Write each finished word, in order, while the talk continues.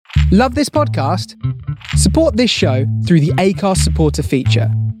Love this podcast? Support this show through the Acast supporter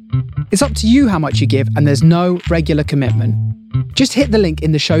feature. It's up to you how much you give, and there's no regular commitment. Just hit the link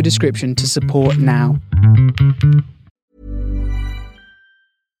in the show description to support now.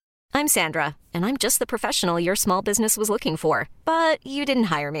 I'm Sandra, and I'm just the professional your small business was looking for. But you didn't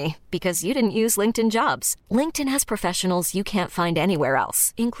hire me because you didn't use LinkedIn Jobs. LinkedIn has professionals you can't find anywhere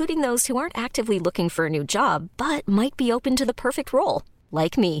else, including those who aren't actively looking for a new job, but might be open to the perfect role,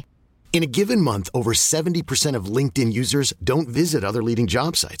 like me. In a given month, over 70% of LinkedIn users don't visit other leading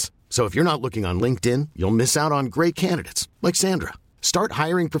job sites. So if you're not looking on LinkedIn, you'll miss out on great candidates like Sandra. Start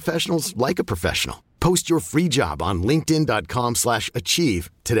hiring professionals like a professional. Post your free job on linkedin.com/achieve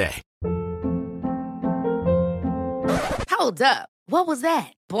today. Hold up. What was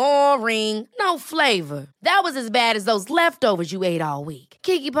that? Boring. No flavor. That was as bad as those leftovers you ate all week.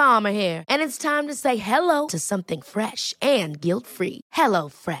 Keke Palmer here, and it's time to say hello to something fresh and guilt-free. Hello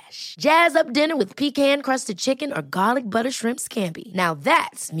Fresh. Jazz up dinner with pecan-crusted chicken or garlic butter shrimp scampi. Now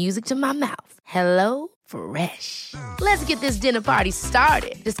that's music to my mouth. Hello Fresh. Let's get this dinner party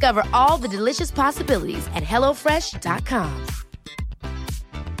started. Discover all the delicious possibilities at hellofresh.com.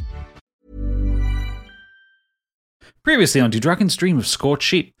 Previously on Do Dragons Dream of Scorched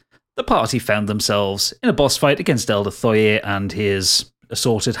Sheep, the party found themselves in a boss fight against Elder Thoye and his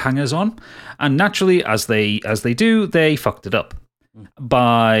assorted hangers-on, and naturally, as they do, they fucked it up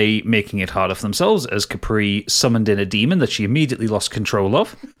by making it harder for themselves, as Capri summoned in a demon that she immediately lost control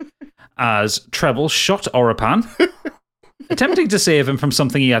of, as Treble shot Orapan, attempting to save him from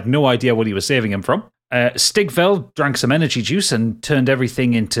something he had no idea what he was saving him from. Stigveld drank some energy juice and turned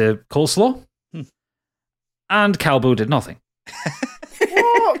everything into coleslaw. And Calbo did nothing.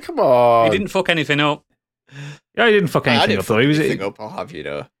 What? Come on. He didn't fuck anything up. Yeah, he didn't fuck anything up, though. He was anything up, I'll have you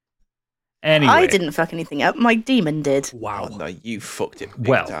know. Anyway. I didn't fuck anything up. My demon did. Wow. Oh, no, you fucked it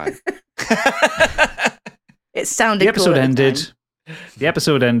big time. It sounded The episode cool at the ended. time. The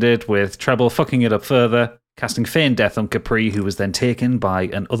episode ended with Treble fucking it up further, casting Feign Death on Capri, who was then taken by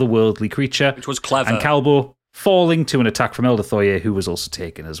an otherworldly creature. Which was clever. And Calbo falling to an attack from Elder Thoye, who was also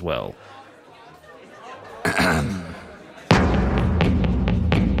taken as well.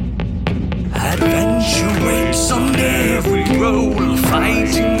 Adventure waits on every roll,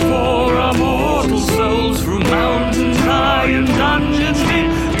 fighting for our mortal souls through mountains high and dungeons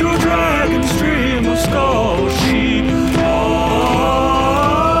deep, through Dragon's Dream of Scorched Sheep.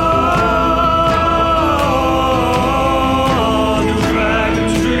 To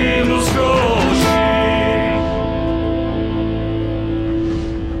Dragon's Dream of Scorched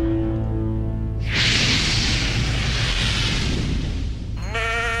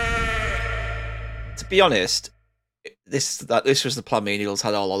To be honest, this was the plan me and Eagles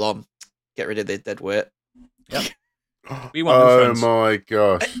had all along. Get rid of the dead weight. Yep. We want new friends. My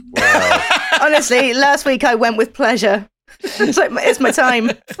gosh. Wow. Honestly, last week I went with pleasure. It's like, it's my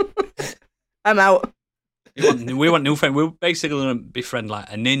time. I'm out. We want new friends. We're basically going to befriend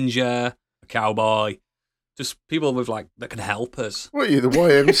like a ninja, a cowboy, just people with like that can help us. What are you, the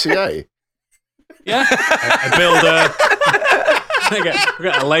YMCA? Yeah, a builder. we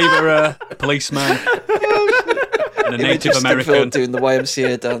got a labourer, a policeman, and a Native American doing the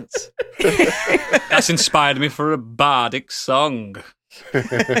YMCA dance. That's inspired me for a bardic song.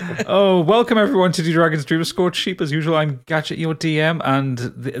 Oh, welcome everyone to Do Dragons Dream of Scorched Sheep. As usual, I'm Gadget, your DM,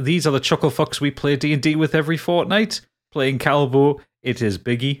 and these are the chuckle fucks we play D&D with every fortnight. Playing Calbo, it is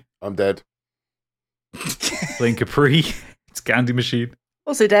Biggie. I'm dead. Playing Capri, it's Candy Machine.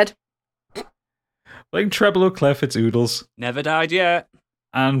 Also dead. Playing Treble O'Clef, it's Oodles. Never died yet.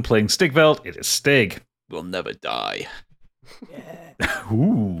 And playing Stigveld, it is Stig. We'll never die.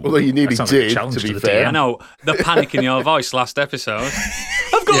 Ooh. Although you nearly That sounds did, like a to be the fair. DM. I know, the panic in your voice last episode.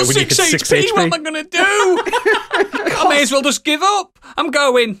 I've got Yeah, when you 6 hit HP, 6 HP. what am I going to do? I may as well just give up. I'm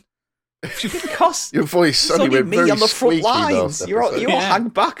going. Because Your voice it's suddenly only went me very on the front squeaky lines. last You're all episode. Yeah. hang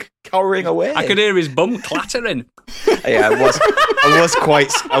back, cowering away. I could hear his bum clattering. Yeah,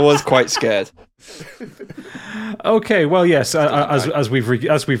 I was quite scared. Okay, well, yes, as we've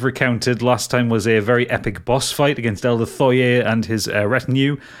recounted, last time was a very epic boss fight against Elder Thoye and his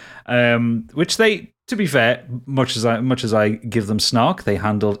retinue, which they, to be fair, much as I give them snark, they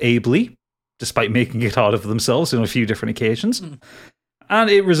handled ably, despite making it harder for themselves on a few different occasions. And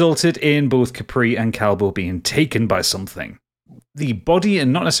it resulted in both Capri and Calbo being taken by something. The body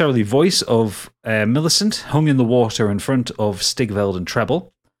and not necessarily voice of Millicent hung in the water in front of Stigveld and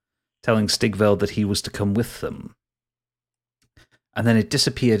Treble, telling Stigveld that he was to come with them. And then it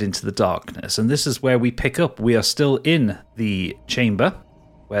disappeared into the darkness. And this is where we pick up. We are still in the chamber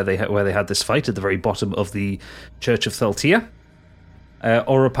where they had this fight at the very bottom of the Church of Thaltia.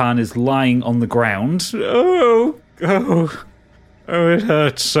 Oropan is lying on the ground. Oh, it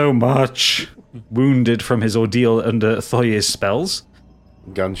hurts so much. Wounded from his ordeal under Thoye's spells.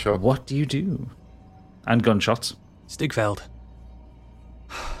 Gunshot. What do you do? And gunshots. Stigveld.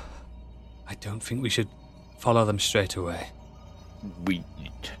 I don't think we should follow them straight away. We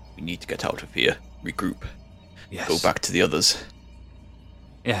need to get out of here. Regroup. Yes. Go back to the others.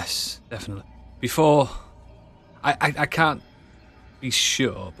 Yes, definitely. Before... I can't be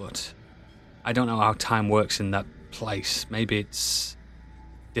sure, but I don't know how time works in that place. Maybe it's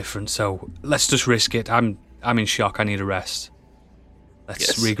different, so let's just risk it. I'm in shock. I need a rest.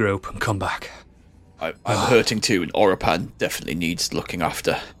 Let's regroup and come back. I'm hurting too, and Oropan definitely needs looking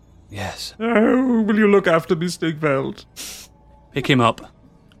after. Yes. Oh, will you look after me, Stigveld? Pick him up.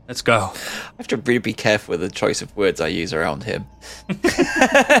 Let's go. I have to really be careful with the choice of words I use around him.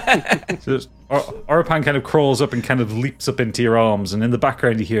 So Oropan kind of crawls up and kind of leaps up into your arms, and in the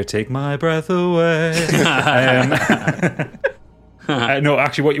background you hear, "Take my breath away." No,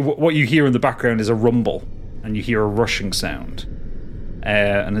 actually, what you hear in the background is a rumble, and you hear a rushing sound.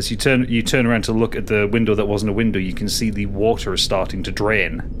 And as you turn around to look at the window that wasn't a window, you can see the water is starting to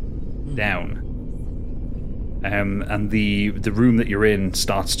drain down. And the room that you're in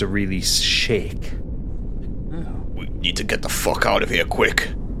starts to really shake. We need to get the fuck out of here quick.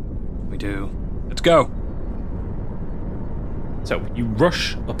 We do. Let's go. So you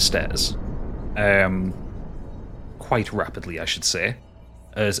rush upstairs, quite rapidly, I should say,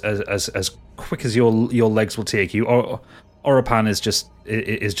 as quick as your legs will take you. Oropan is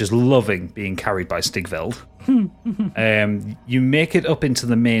just loving being carried by Stigveld. You make it up into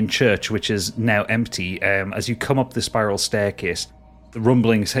the main church, which is now empty. As you come up the spiral staircase, the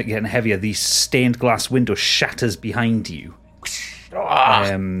rumblings getting heavier. The stained glass window shatters behind you.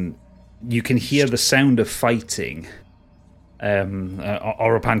 You can hear the sound of fighting.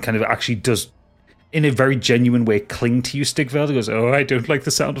 Oropan kind of actually does, in a very genuine way, cling to you, Stigveld. He goes, "Oh, I don't like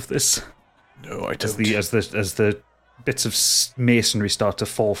the sound of this." No, I don't. As the bits of masonry start to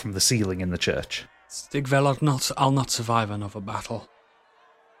fall from the ceiling in the church. Stigveld, I'll not survive another battle.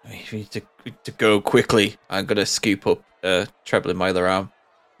 We need to go quickly. I'm gonna scoop up Treble in my other arm.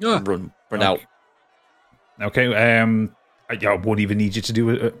 And run out. Okay. I won't even need you to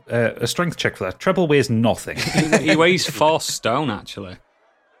do a strength check for that. Treble weighs nothing. He weighs 4 stone, actually.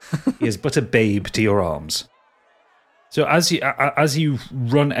 He is but a babe to your arms. So as you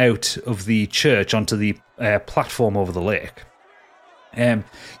run out of the church onto the platform over the lake,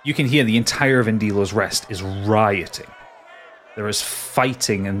 you can hear the entire of Indielo's Rest is rioting. There is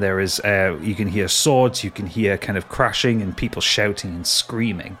fighting, and there is you can hear swords, you can hear kind of crashing and people shouting and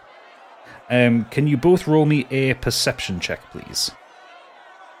screaming. Can you both roll me a perception check, please?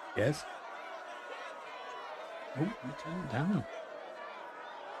 Yes. Oh, you turn it down.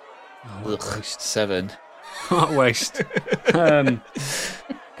 Oh, what waste. 7. What waste. Can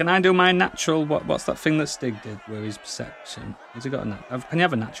I do my natural... What's that thing that Stig did, where his perception... Has he got can you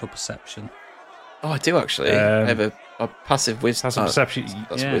have a natural perception? Oh, I do, actually. I have a passive wisdom. Passive perception.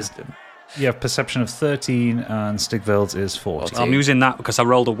 That's wisdom. You have perception of 13, and Stigveld's is 14. I'm using that because I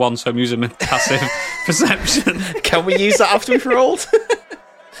rolled a 1, so I'm using my passive perception. Can we use that after we've rolled?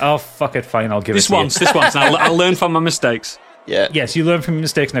 Oh, fuck it, fine, I'll give this it to once, you. This once, and I'll learn from my mistakes. Yeah. Yes, you learn from your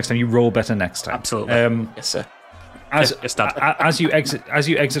mistakes next time. You roll better next time. Absolutely. Yes, sir. Yes, Dad. As you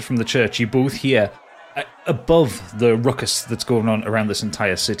exit from the church, you both hear above the ruckus that's going on around this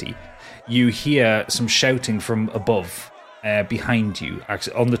entire city. You hear some shouting from above, behind you,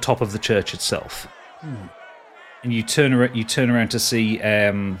 on the top of the church itself. And you turn around to see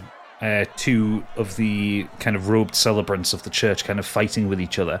 2 of the kind of robed celebrants of the church kind of fighting with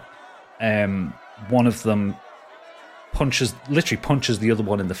each other. One of them literally punches the other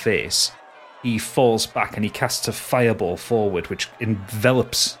one in the face. He falls back and he casts a fireball forward, which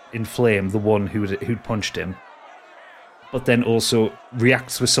envelops in flame the one who'd punched him, but then also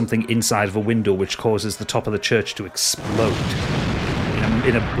reacts with something inside of a window, which causes the top of the church to explode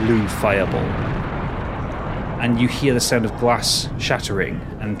in a blue fireball. And you hear the sound of glass shattering.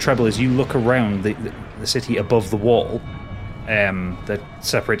 And Treble, as you look around the city above the wall that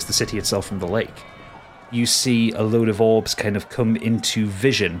separates the city itself from the lake, you see a load of orbs kind of come into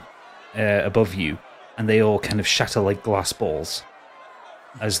vision above you, and they all kind of shatter like glass balls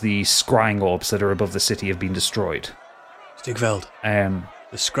as the scrying orbs that are above the city have been destroyed. Stigveld,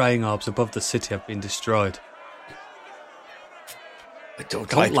 the scrying orbs above the city have been destroyed. I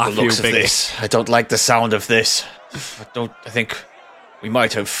don't like the looks of this. I don't like the sound of this. I think we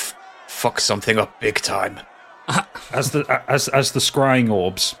might have fucked something up big time. As the scrying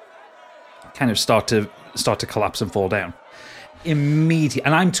orbs kind of start to collapse and fall down, immediately,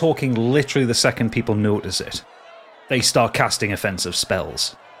 and I'm talking literally the second people notice it, they start casting offensive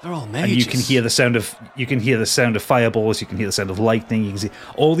spells. They're all mages. And you can hear the sound of fireballs, you can hear the sound of lightning, you can see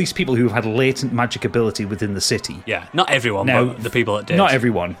all these people who have had latent magic ability within the city. Yeah, not everyone, but the people that did. Not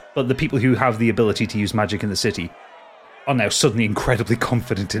everyone, but the people who have the ability to use magic in the city are now suddenly incredibly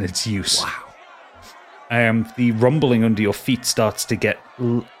confident in its use. Wow. The rumbling under your feet starts to get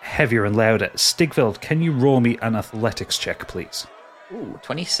heavier and louder. Stigveld, can you roll me an athletics check, please? Ooh,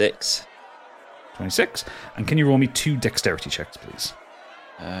 26. 26. And can you roll me 2 dexterity checks, please?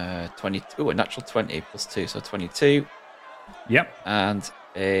 20. Ooh, a natural 20 plus 2, so 22. Yep. And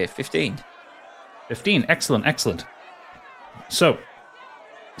 15. 15. Excellent, excellent. So,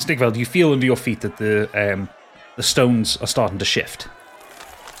 Stigveld, you feel under your feet that the stones are starting to shift.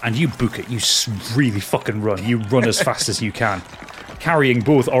 And you book it. You really fucking run. You run as fast as you can, carrying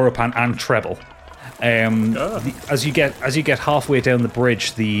both Oropan and Treble. As you get halfway down the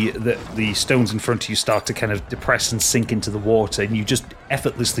bridge, the stones in front of you start to kind of depress and sink into the water, and you just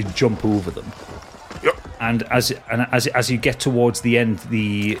effortlessly jump over them. Yep. And as you get towards the end,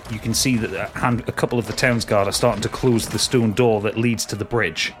 you can see that a couple of the townsguard are starting to close the stone door that leads to the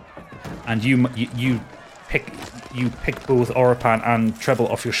bridge, and you pick both Oropan and Treble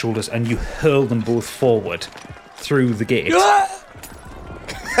off your shoulders, and you hurl them both forward through the gate.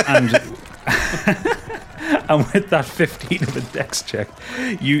 and with that 15 of a dex check,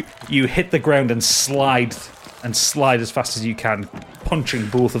 you hit the ground and slide as fast as you can, punching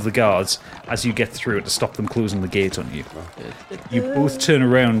both of the guards as you get through it to stop them closing the gate on you. You both turn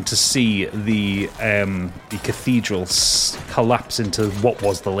around to see the cathedral collapse into what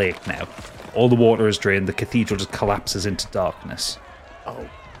was the lake now. All the water is drained, the cathedral just collapses into darkness. Oh.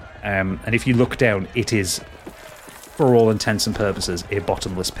 And if you look down, it is, for all intents and purposes, a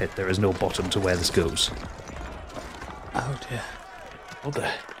bottomless pit. There is no bottom to where this goes. Oh dear. What the...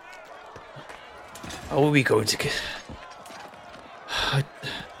 How are we going to get...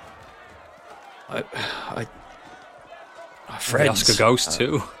 Our friends... The Oscar Ghost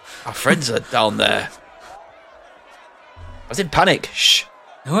too. Our friends are down there. I was in panic. Shh.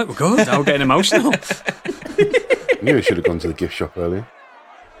 No, we're good. Now we're getting emotional. Knew we should have gone to the gift shop earlier.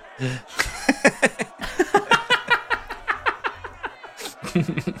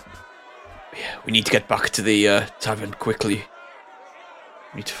 We need to get back to the tavern quickly.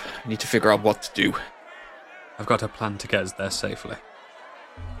 We need to figure out what to do. I've got a plan to get us there safely.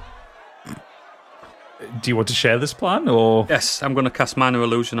 Do you want to share this plan, or...? Yes, I'm going to cast Minor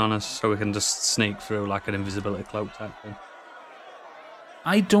Illusion on us so we can just sneak through like an invisibility cloak type thing.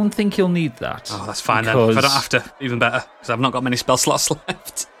 I don't think you'll need that. Oh, that's fine then. If I don't have to, even better, because I've not got many spell slots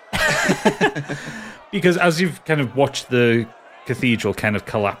left. Because as you've kind of watched the cathedral kind of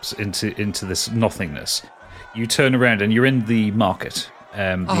collapse into this nothingness, you turn around and you're in the market,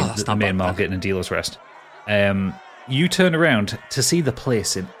 the main market in Dealer's Rest. You turn around to see the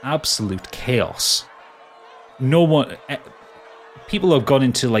place in absolute chaos. No one... people have gone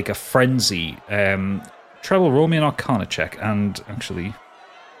into like a frenzy. Treble, roll me an Arcana check, and actually...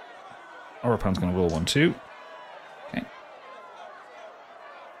 Oropan's going to roll one too. Okay.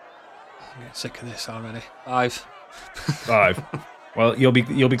 I'm getting sick of this already. 5. Well, you'll be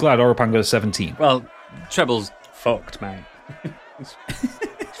glad Oropan got a 17. Well, Treble's fucked, mate. He's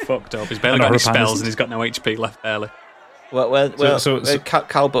fucked up. He's barely got any spells and he's got no HP left, barely. Well,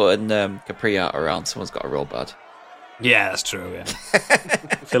 Calbo and Capri aren't around. Someone's got to roll bad. Yeah, that's true, yeah.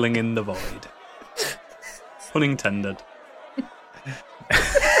 Filling in the void. Unintended.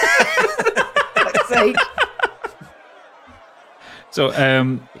 So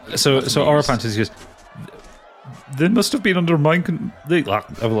Oropan goes, they must have been under mind...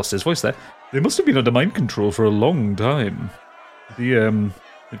 I've lost his voice there. They must have been under mind control for a long time. They've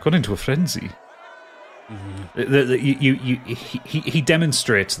gone into a frenzy. Mm-hmm. He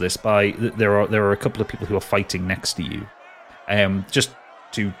demonstrates this by... There are a couple of people who are fighting next to you. Just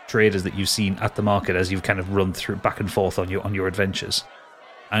two traders that you've seen at the market as you've kind of run through back and forth on your adventures.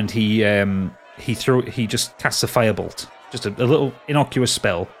 And he just casts a firebolt, just a little innocuous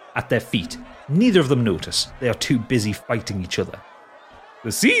spell at their feet. Neither of them notice. They are too busy fighting each other.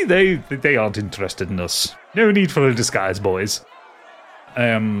 But see, they aren't interested in us. No need for a disguise, boys.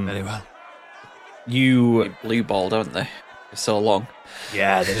 Very well. You blue ball, don't they? For so long.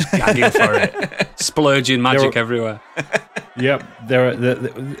 Yeah, they're just gagging for it. Splurging magic everywhere. Yep,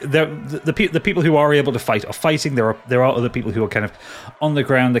 the people who are able to fight are fighting. There are other people who are kind of on the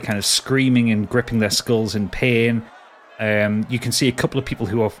ground. They're kind of screaming and gripping their skulls in pain. You can see a couple of people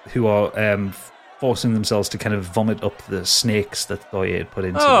who are forcing themselves to kind of vomit up the snakes that Thoye had put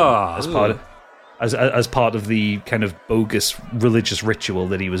into them as part of the kind of bogus religious ritual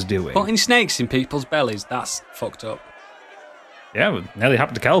that he was doing. Putting snakes in people's bellies, that's fucked up. Yeah, well, nearly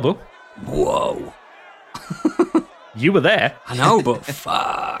happened to Calbo. Whoa. You were there. I know, but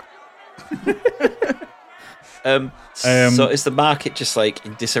fuck. So is the market just like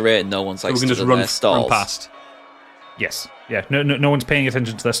in disarray and no one's like so we can stood just in their stalls? run past? Yes. Yeah. No one's paying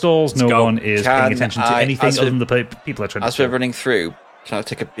attention to their stalls. No one is paying attention to anything other than the people are trying to. As we're running through, can I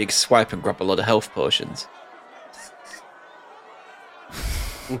take a big swipe and grab a lot of health potions?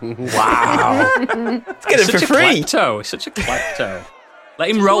 Wow. Let's get it for free. Such a klepto. Let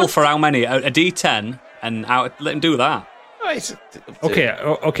him roll for how many? A D10 and let him do that.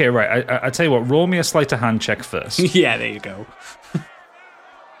 Okay, right. I tell you what, roll me a sleight of hand check first. Yeah, there you go.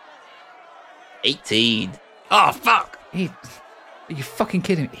 18. Oh, fuck. Are you fucking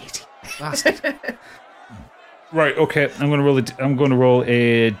kidding me? 18. Bastard. Right, okay. I'm going to roll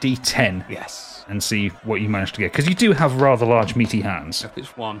a D10. Yes. And see what you manage to get, because you do have rather large, meaty hands. If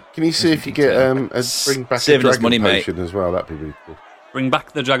it's one. Can you see if you get bring back a dragon potion as well? That'd be really cool. Bring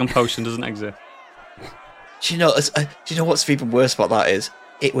back the dragon potion doesn't exist. Do you know what's even worse about that is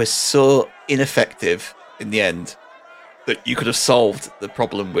it was so ineffective in the end that you could have solved the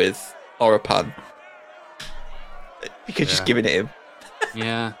problem with Orapan. You could just given it him.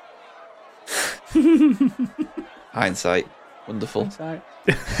 Yeah. Hindsight. Wonderful.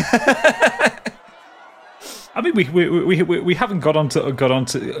 I mean, we haven't got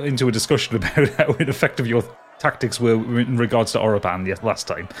into a discussion about how ineffective your tactics were in regards to Orapan yet last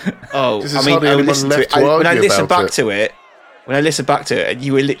time. Oh, I mean, when I listened back to it, and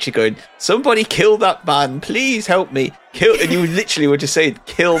you were literally going, "Somebody kill that man, please help me!" And you literally were just saying,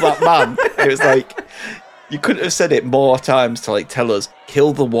 "Kill that man." It was like you couldn't have said it more times to like tell us,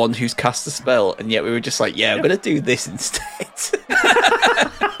 "Kill the one who's cast the spell," and yet we were just like, "Yeah, I'm gonna do this instead."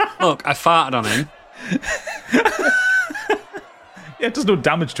 Look, I farted on him. Yeah, it does no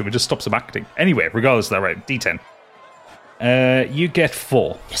damage to him, it just stops him acting. Anyway, regardless of that, right, D10. You get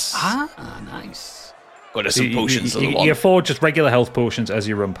 4. Yes. Ah, nice. Got some potions. You get 4 just regular health potions as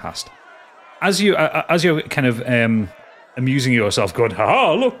you run past. As you're kind of amusing yourself, going,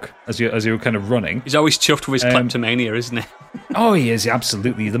 "Ha look!" as you're kind of running. He's always chuffed with his kleptomania, isn't he? Oh, he is,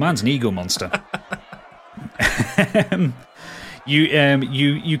 absolutely. The man's an ego monster. You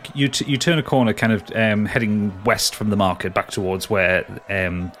turn a corner, kind of heading west from the market, back towards where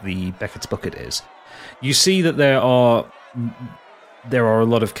the Beckett's Bucket is. You see that there are a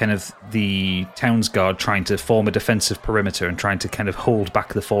lot of kind of the town's guard trying to form a defensive perimeter and trying to kind of hold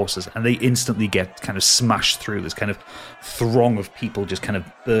back the forces, and they instantly get kind of smashed through. This kind of throng of people just kind of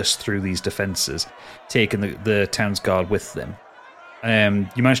burst through these defenses, taking the town's guard with them.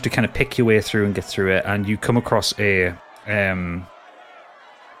 You manage to kind of pick your way through and get through it, and you come across a kind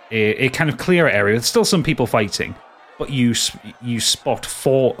of clearer area. There's still some people fighting, but you spot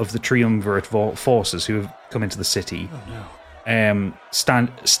 4 of the triumvirate forces who have come into the city. Oh no!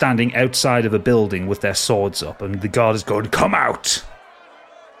 Standing outside of a building with their swords up, and the guard is going, "Come out!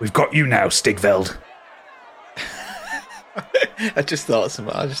 We've got you now, Stigveld." I just thought of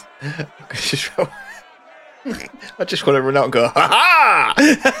something. I just want to run out and go, "Ha ha!"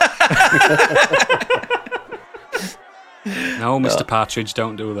 No, Mr. Partridge,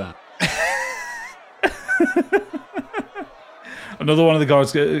 don't do that. Another one of the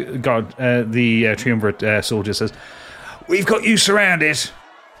guards, the triumvirate soldier says, "We've got you surrounded."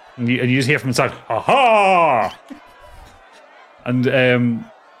 And you just hear from inside, "Ha ha!" And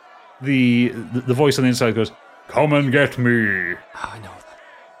the voice on the inside goes, "Come and get me." Oh, I know that.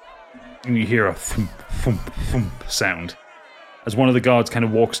 And you hear a thump, thump, thump sound as one of the guards kind of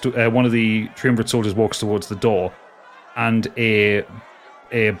walks to one of the triumvirate soldiers walks towards the door. And a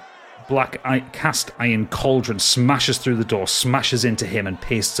black cast iron cauldron smashes through the door, smashes into him, and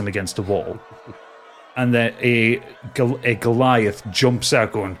pastes him against the wall. And then a Goliath jumps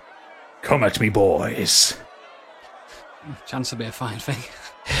out, going, "Come at me, boys." Chance will be a fine thing.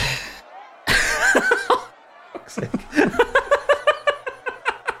 It's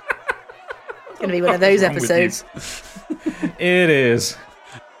going to be one of those episodes. It is.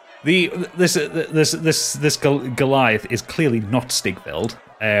 This Goliath is clearly not Stigveld.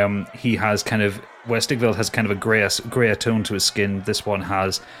 He has kind of, where Stigveld has kind of a grayer tone to his skin, this one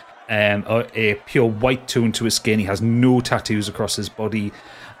has a pure white tone to his skin. He has no tattoos across his body.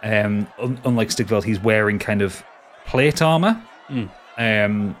 Unlike Stigveld, he's wearing kind of plate armor.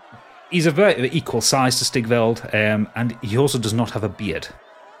 He's a very equal size to Stigveld, and he also does not have a beard.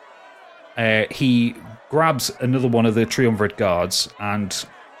 He grabs another one of the triumvirate guards and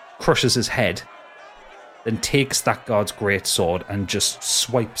crushes his head, then takes that guard's greatsword and just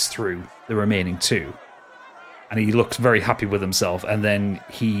swipes through the remaining two. And he looks very happy with himself, and then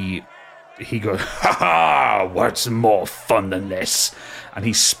he goes, "Ha ha! What's more fun than this?" And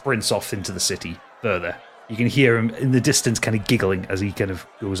he sprints off into the city further. You can hear him in the distance kind of giggling as he kind of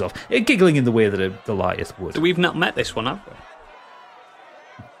goes off. Giggling in the way that a Goliath would. We've not met this one, have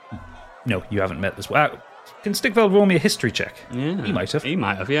we? No, you haven't met this one. Can Stigveld roll me a history check? Yeah. He might have. He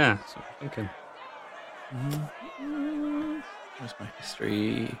might have, yeah. That's what I'm thinking. Where's my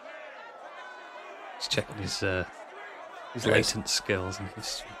history? He's checking his latent skills and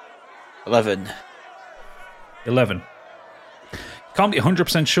history. 11. Can't be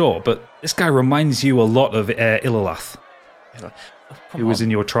 100% sure, but this guy reminds you a lot of Ilalath, who was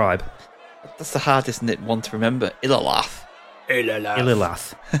in your tribe. That's the hardest one to remember. Ilalath.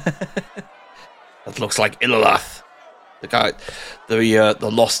 That looks like Ilalath. The guy, the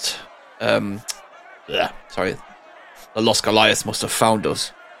lost, the lost Goliath must have found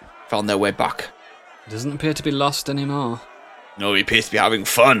their way back. Doesn't appear to be lost anymore. No, he appears to be having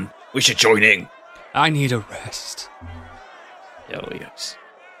fun. We should join in. I need a rest. Oh, yes.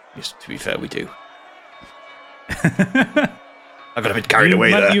 Yes, to be fair, we do. I got a bit carried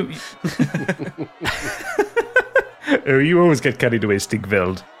away there. You always get carried away,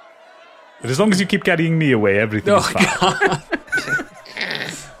 Stigveld. But as long as you keep carrying me away, everything is fine. God.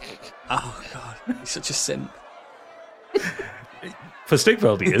 Oh, God. He's such a simp. For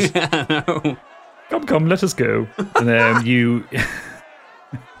Stigveld, he is. Yeah, no. Come, let us go. And you...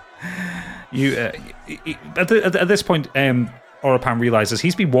 at this point, Orapan realizes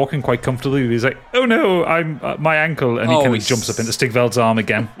he's been walking quite comfortably. He's like, "Oh no, I'm my ankle," and he kind of jumps up into Stigveld's arm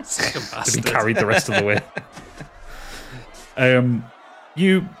again to be carried the rest of the way.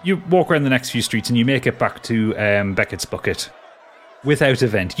 You walk around the next few streets and you make it back to Beckett's Bucket without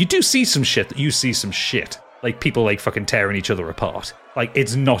event. You do see some shit. Like people like fucking tearing each other apart. Like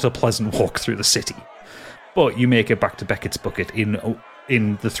it's not a pleasant walk through the city, but you make it back to Beckett's Bucket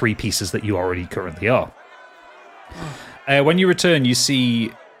in the three pieces that you already currently are. When you return, you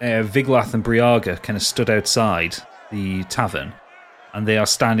see Viglath and Briaga kind of stood outside the tavern, and they are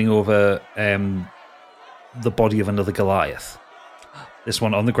standing over the body of another Goliath. This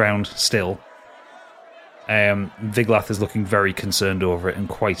one on the ground still. Viglath is looking very concerned over it and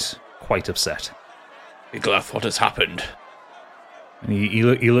quite upset. Viglath, what has happened? And he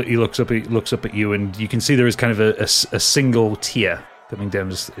looks up at you, and you can see there is kind of a single tear coming down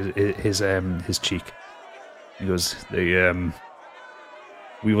his cheek. He goes,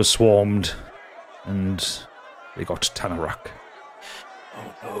 we were swarmed, and they got Tanarak.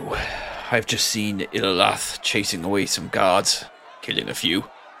 Oh no, I've just seen Ilalath chasing away some guards, killing a few.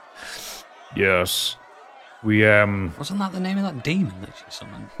 Yes. We, Wasn't that the name of that demon that she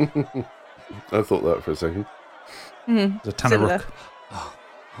summoned? I thought that for a second. The Tanarak. Oh,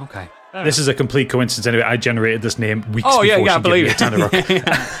 okay. This is a complete coincidence anyway. I generated this name weeks before she gave me a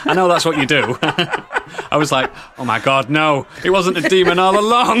Tanarak. I know that's what you do. I was like, oh my god, no. It wasn't a demon all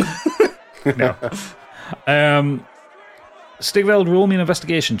along. No. Stigveld, roll me an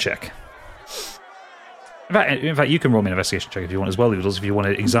investigation check. In fact, you can roll me an investigation check if you want as well, Oodles, if you want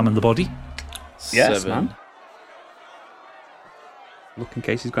to examine the body. Yes, man. Look in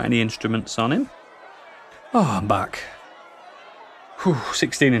case he's got any instruments on him. Oh, I'm back.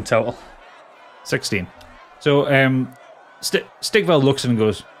 16 in total. 16. So, Stigveld looks at him and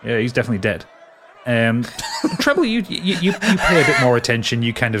goes, yeah, he's definitely dead. Treble, you pay a bit more attention.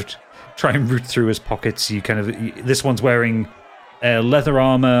 You kind of try and root through his pockets. This one's wearing leather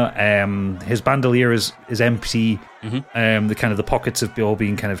armor. His bandolier is empty. Mm-hmm. The pockets have all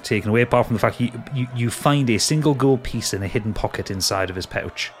been kind of taken away. Apart from the fact you find a single gold piece in a hidden pocket inside of his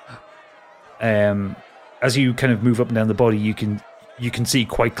pouch. As you kind of move up and down the body, you can see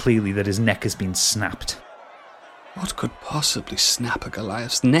quite clearly that his neck has been snapped. What could possibly snap a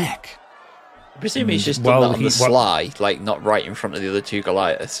Goliath's neck? I presume he's just done that on the sly, like not right in front of the other two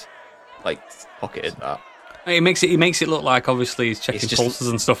Goliaths, like pocketed that. It makes it look like obviously he's checking pulses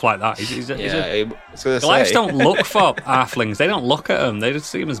and stuff like that. Goliaths don't look for halflings. They don't look at them. They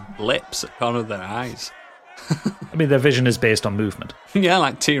just see them as blips at the corner of their eyes. I mean, their vision is based on movement. Yeah,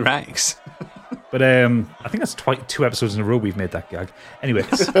 like T-Rex. But I think that's 2 episodes in a row we've made that gag. Anyway,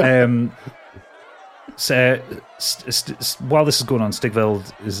 while this is going on,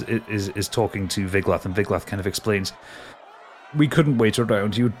 Stigveld is talking to Viglath, and Viglath kind of explains, we couldn't wait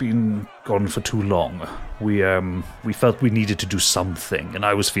around. You'd been gone for too long. We felt we needed to do something, and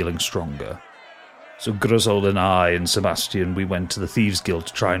I was feeling stronger. So Grizzle and I and Sebastian, we went to the Thieves Guild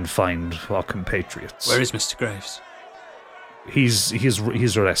to try and find our compatriots. Where is Mr. Graves?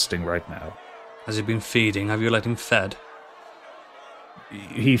 He's resting right now. Has he been feeding? Have you let him fed?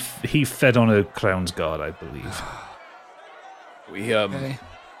 He fed on a Crown's Guard, I believe. Okay.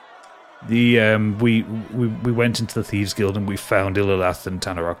 We went into the Thieves Guild and we found Ilalath and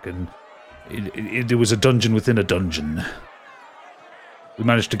Tanarok, and it was a dungeon within a dungeon. We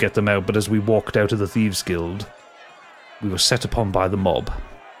managed to get them out, but as we walked out of the Thieves Guild, we were set upon by the mob.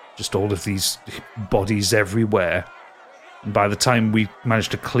 Just all of these bodies everywhere. And by the time we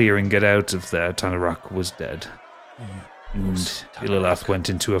managed to clear and get out of there, Tanarok was dead. And Ilalath went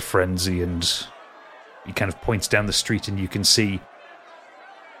into a frenzy, and he kind of points down the street, and you can see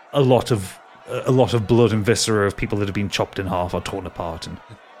a lot of blood and viscera of people that have been chopped in half or torn apart. And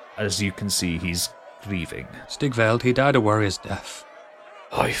as you can see, he's grieving. Stigveld, he died a warrior's death.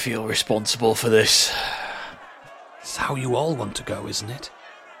 I feel responsible for this. It's how you all want to go, isn't it?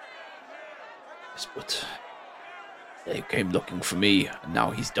 Yes, but they came looking for me, and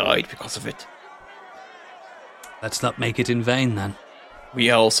now he's died because of it. Let's not make it in vain, then.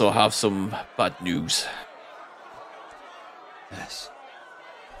 We also have some bad news. Yes.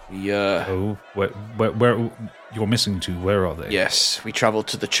 Where you're missing to? Where are they? Yes, we travelled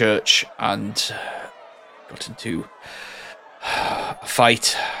to the church and got into a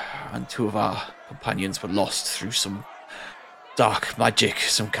fight, and 2 of our companions were lost through some dark magic,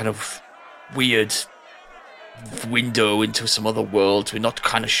 some kind of weird window into some other world. We're not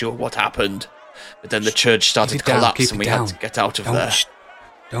kind of sure what happened, but then the church started to collapse and we had to get out of there.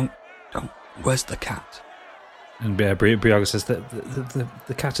 Don't. Where's the cat? And Briaga says that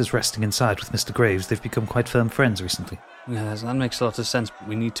the cat is resting inside with Mr. Graves. They've become quite firm friends recently. Yeah, that makes a lot of sense, but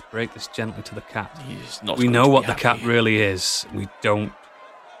we need to break this gently to the cat. We know what the cat really is. We don't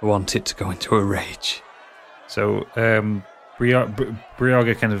want it to go into a rage. So,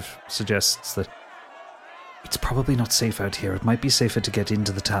 Briaga kind of suggests that it's probably not safe out here. It might be safer to get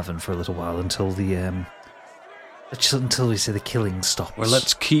into the tavern for a little while until until we say the killing stops. Well,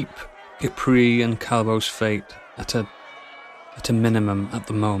 let's keep Capri and Calbo's fate at a minimum at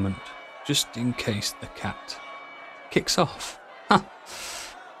the moment, just in case the cat kicks off.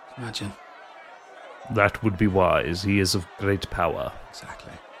 Imagine. That would be wise. He is of great power.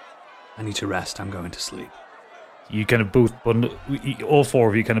 Exactly. I need to rest. I'm going to sleep. You kind of both bundle, all 4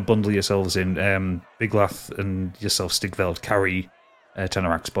 of you kind of bundle yourselves in. Biglath and yourself, Stigveld, carry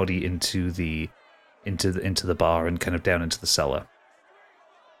Tanarak's body into the bar and kind of down into the cellar.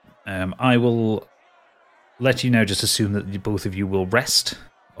 I will let you now just assume that both of you will rest.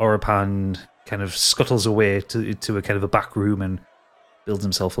 Orapan kind of scuttles away to a kind of a back room and builds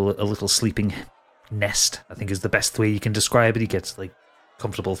himself a little sleeping nest, I think is the best way you can describe it. He gets like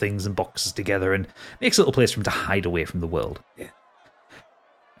comfortable things and boxes together and makes a little place for him to hide away from the world. Yeah.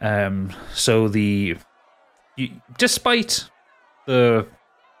 So despite the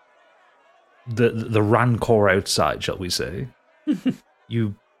rancor outside, shall we say,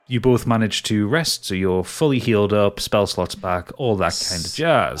 you both manage to rest, so you're fully healed up, spell slots back, all that kind of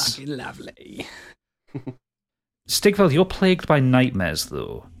jazz. That'd be lovely. Stigveld, you're plagued by nightmares,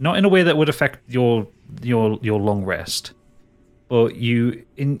 though. Not in a way that would affect your long rest. But you,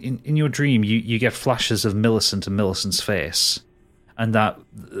 in your dream, you get flashes of Millicent and Millicent's face, and that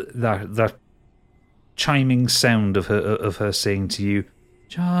chiming sound of her saying to you,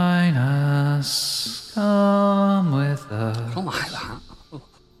 "Join us, come with us." I don't like that.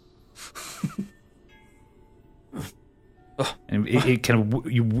 And it kind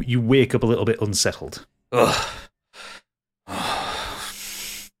of you wake up a little bit unsettled. I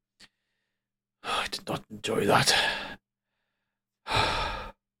did not enjoy that.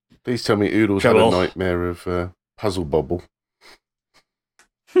 Please tell me Oodles had a nightmare of Puzzle Bobble.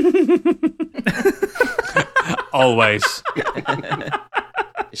 Always.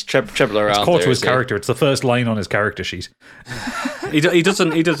 It's Treble around. It's core to his character. It's the first line on his character sheet. He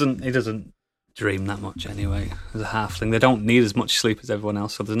doesn't dream that much anyway. As a halfling, they don't need as much sleep as everyone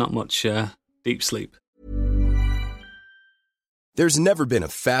else, so there's not much deep sleep. There's never been a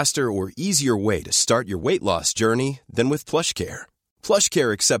faster or easier way to start your weight loss journey than with PlushCare.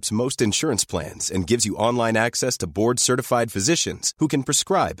 PlushCare accepts most insurance plans and gives you online access to board-certified physicians who can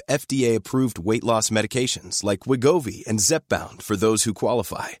prescribe FDA-approved weight loss medications like Wegovy and Zepbound for those who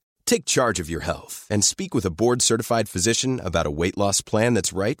qualify. Take charge of your health and speak with a board-certified physician about a weight loss plan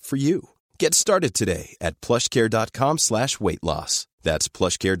that's right for you. Get started today at plushcare.com/weightloss. That's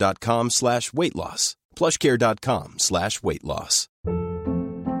plushcare.com/weightloss. plushcare.com/weightloss.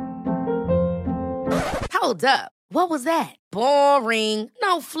 Hold up. What was that? Boring.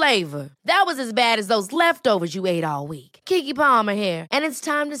 No flavor. That was as bad as those leftovers you ate all week. Keke Palmer here, and it's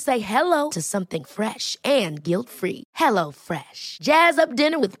time to say hello to something fresh and guilt-free. HelloFresh. Jazz up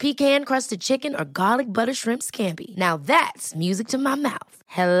dinner with pecan-crusted chicken or garlic butter shrimp scampi. Now that's music to my mouth.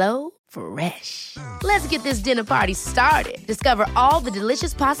 HelloFresh. Let's get this dinner party started. Discover all the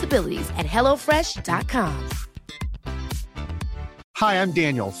delicious possibilities at HelloFresh.com. Hi, I'm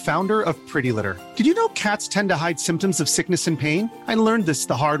Daniel, founder of Pretty Litter. Did you know cats tend to hide symptoms of sickness and pain? I learned this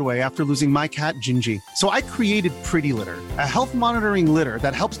the hard way after losing my cat, Gingy. So I created Pretty Litter, a health monitoring litter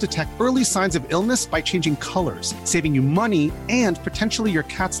that helps detect early signs of illness by changing colors, saving you money and potentially your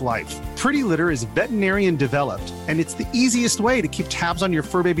cat's life. Pretty Litter is veterinarian developed, and it's the easiest way to keep tabs on your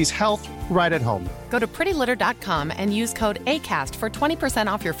fur baby's health right at home. Go to prettylitter.com and use code ACAST for 20%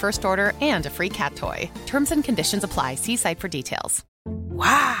 off your first order and a free cat toy. Terms and conditions apply. See site for details.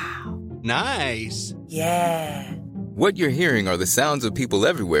 Wow. Nice. Yeah. What you're hearing are the sounds of people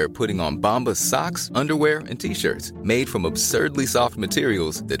everywhere putting on Bombas socks, underwear, and T-shirts made from absurdly soft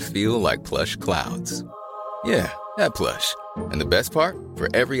materials that feel like plush clouds. Yeah, that plush. And the best part? For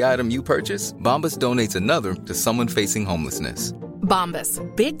every item you purchase, Bombas donates another to someone facing homelessness. Bombas.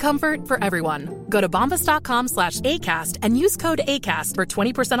 Big comfort for everyone. Go to bombas.com/ACAST and use code ACAST for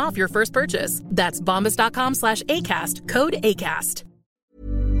 20% off your first purchase. That's bombas.com/ACAST. Code ACAST.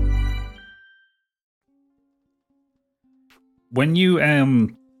 When you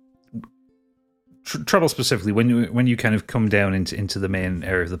Trouble specifically, when you kind of come down into the main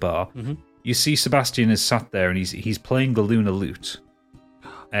area of the bar, you see Sebastian is sat there and he's playing the Luna lute,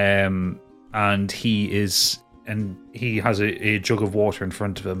 and he has a jug of water in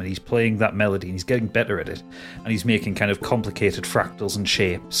front of him, and he's playing that melody, and he's getting better at it, and he's making kind of complicated fractals and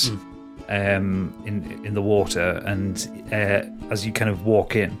shapes in the water, and as you kind of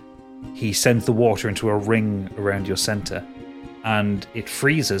walk in, he sends the water into a ring around your center, and it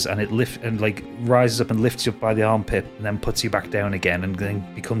freezes, and it rises up and lifts you up by the armpit, and then puts you back down again, and then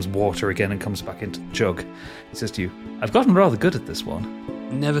becomes water again and comes back into the jug. He says to you, "I've gotten rather good at this one."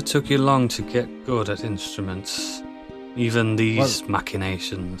 Never took you long to get good at instruments, even these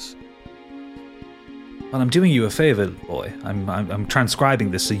machinations. Well, I'm doing you a favour, boy. I'm transcribing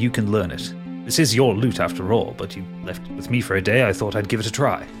this so you can learn it. This is your lute after all, but you left it with me for a day. I thought I'd give it a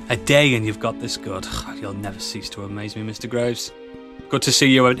try. A day and you've got this good. You'll never cease to amaze me, Mr. Graves. Good to see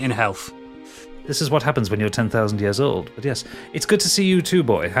you in health. This is what happens when you're 10,000 years old. But yes, it's good to see you too,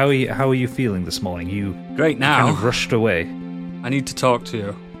 boy. How are you feeling this morning? You great now. You kind of rushed away. I need to talk to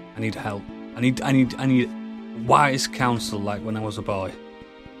you. I need help. I need wise counsel like when I was a boy.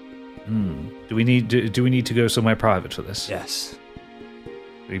 Do we need to go somewhere private for this? Yes.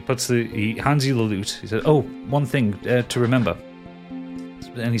 He hands you the lute. He says, "Oh, one thing to remember."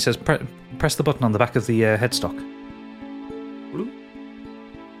 And he says, "Press the button on the back of the headstock."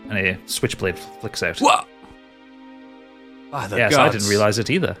 And a switchblade flicks out. What? By the yes, gods. I didn't realise it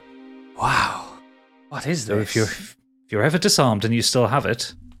either. Wow. What is this? So if you're ever disarmed and you still have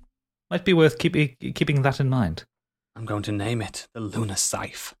it, might be worth keeping that in mind. I'm going to name it the Luna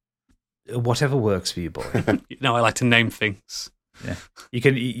Scythe. Whatever works for you, boy. I like to name things. Yeah, you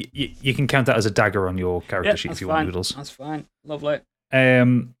can count that as a dagger on your character sheet if you want, Noodles. That's fine. Lovely.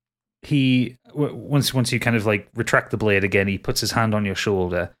 He once you kind of like retract the blade again, he puts his hand on your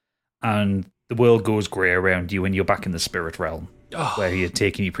shoulder, and the world goes grey around you, and you're back in the spirit realm where he had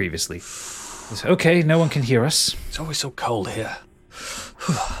taken you previously. He says, "Okay, no one can hear us. It's always so cold here."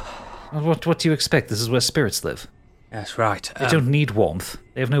 Well, what do you expect? This is where spirits live. Yes, right. They don't need warmth.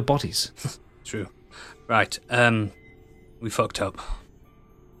 They have no bodies. True. Right. We fucked up.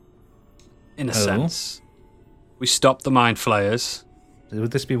 In a sense. We stopped the Mind Flayers.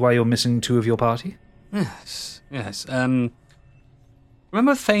 Would this be why you're missing two of your party? Yes.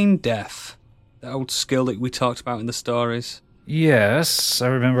 Remember Feign Death? The old skill that we talked about in the stories? Yes, I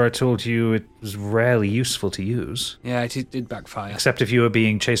remember I told you it was rarely useful to use. Yeah, it did backfire. Except if you were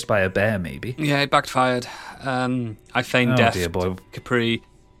being chased by a bear, maybe. Yeah, it backfired. I feigned death to Capri,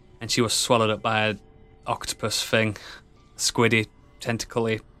 and she was swallowed up by an octopus thing. Squiddy,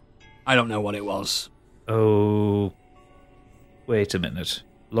 tentacly. I don't know what it was. Oh, wait a minute.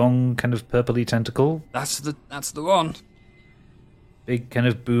 Long, kind of purpley tentacle? That's the one. Big, kind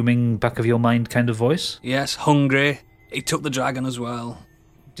of booming, back of your mind kind of voice? Yes, hungry. He took the dragon as well.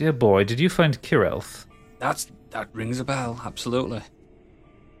 Dear boy, did you find Kirelth? That rings a bell, absolutely.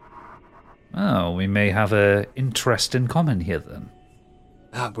 Oh, we may have an interest in common here then.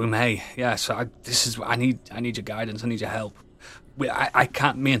 We may, yes. I need your guidance. I need your help. I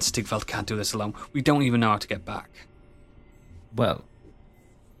can't. Me and Stigveld can't do this alone. We don't even know how to get back. Well,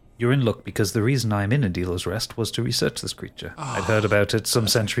 you're in luck because the reason I'm in Adila's Rest was to research this creature. I'd heard about it some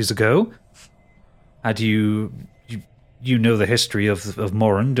centuries ago. Had you know the history of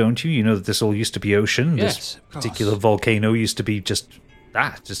Morin, don't you? You know that this all used to be ocean. Yes, this particular volcano used to be just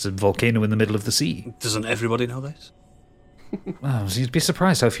a volcano in the middle of the sea. Doesn't everybody know this? Well, you'd be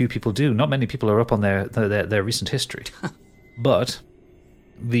surprised how few people do. Not many people are up on their recent history. But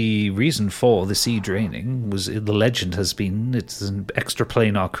the reason for the sea draining was, the legend has been, it's an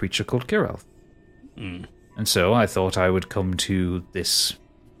extraplanar creature called Kirelth. Mm. And so I thought I would come to this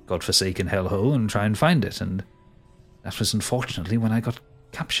godforsaken hellhole and try and find it, and that was unfortunately when I got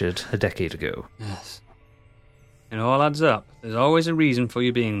captured a decade ago. Yes. It all adds up. There's always a reason for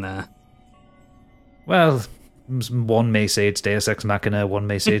you being there. Well, one may say it's Deus Ex Machina, one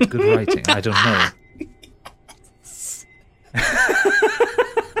may say it's good writing. I don't know.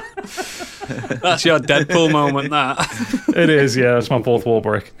 That's your Deadpool moment, that. It is, yeah. It's my fourth wall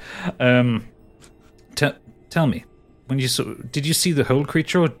break. Tell me, did you see the whole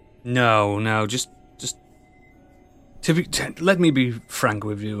creature? No. Just. Let me be frank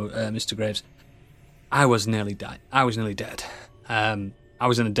with you, Mr. Graves. I was nearly dead. I was in a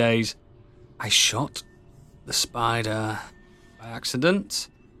daze. I shot the spider by accident.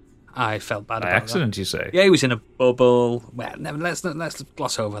 I felt bad about that. By accident, you say? Yeah, he was in a bubble. Well, let's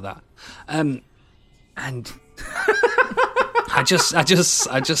gloss over that. And I just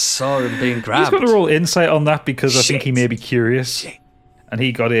saw him being grabbed. He's got a roll insight on that because I think he may be curious. And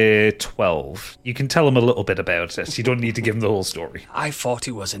he got a 12. You can tell him a little bit about it. You don't need to give him the whole story. I thought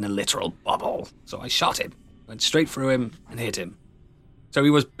he was in a literal bubble, so I shot him, went straight through him, and hit him. So he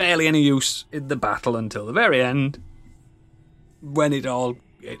was barely any use in the battle until the very end, when it all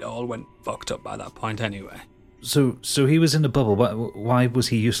went fucked up by that point anyway. So he was in a bubble. Why was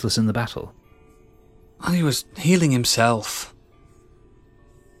he useless in the battle? Well, he was healing himself.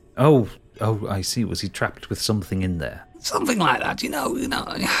 Oh, I see. Was he trapped with something in there? Something like that, you know.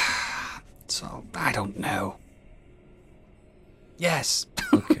 So, I don't know. Yes.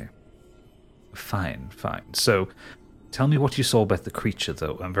 Okay. Fine. So, tell me what you saw about the creature,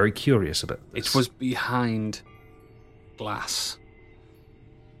 though. I'm very curious about this. It was behind glass.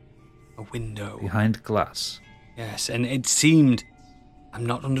 A window. Behind glass? Yes, and it seemed, I'm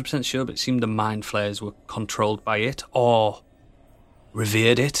not 100% sure, but it seemed the mind flayers were controlled by it, or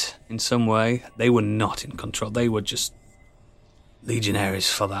revered it in some way. They were not in control. They were just legionaries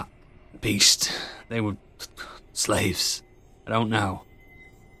for that beast. They were slaves. I don't know.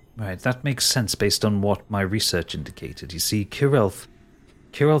 Right, that makes sense based on what my research indicated. You see, Kirelth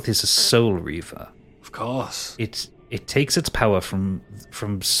is a soul reaver. Of course. It takes its power from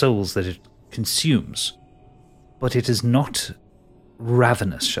souls that it consumes, but it is not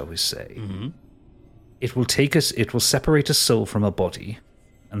ravenous, shall we say. Mm-hmm. It will separate a soul from a body,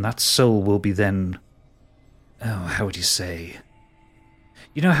 and that soul will be then, how would you say?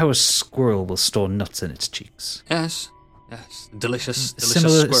 You know how a squirrel will store nuts in its cheeks? Yes. Delicious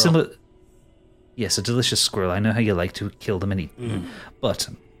squirrel. Yes, a delicious squirrel. I know how you like to kill them and eat them. But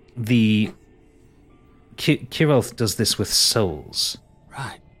the Kirelth does this with souls.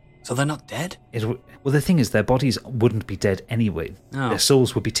 Right. So they're not dead? Well, the thing is, their bodies wouldn't be dead anyway. Oh. Their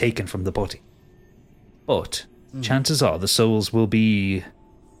souls would be taken from the body. But chances are the souls will be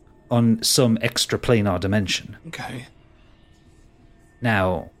on some extraplanar dimension. Okay.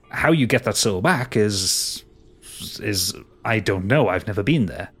 Now, how you get that soul back is I don't know. I've never been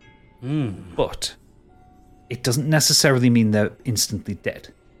there. But it doesn't necessarily mean they're instantly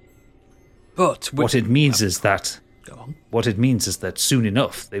dead. But what it means is that soon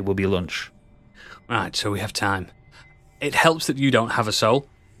enough they will be lunch. Right, so we have time. It helps that you don't have a soul.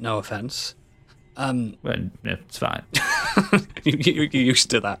 No offense. Well, it's fine. You're used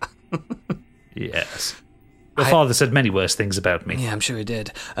to that. Yes. Your father said many worse things about me. Yeah, I'm sure he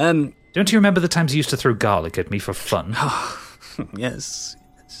did. Don't you remember the times he used to throw garlic at me for fun? Yes.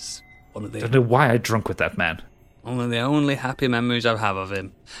 I don't know why I drunk with that man. One of the only happy memories I have of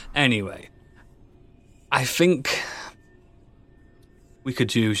him. Anyway, I think we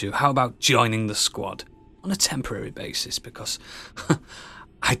could use you. How about joining the squad on a temporary basis? Because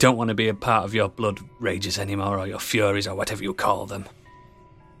I don't want to be a part of your blood rages anymore, or your furies, or whatever you call them.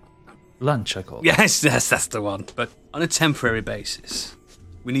 Lunch, I call it. Yes, that's the one. But on a temporary basis,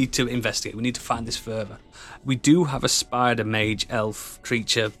 we need to investigate. We need to find this further. We do have a spider, mage, elf,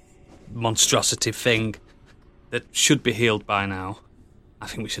 creature, monstrosity thing that should be healed by now. I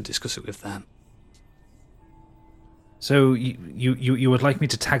think we should discuss it with them. So you would like me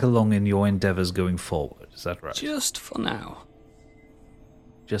to tag along in your endeavours going forward, is that right? Just for now.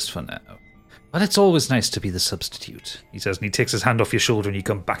 Just for now. Well, it's always nice to be the substitute, he says, and he takes his hand off your shoulder and you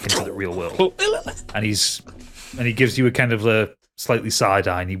come back into the real world. And he gives you a kind of a slightly side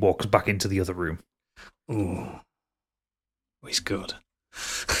eye and he walks back into the other room. Ooh. Oh, he's good.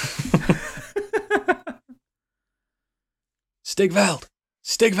 Stigveld!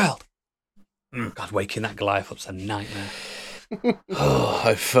 God, waking that Goliath up's a nightmare.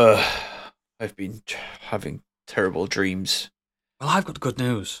 I've been having terrible dreams. Well, I've got good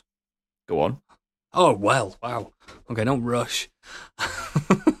news. Go on. Oh, well, wow. Okay, don't rush.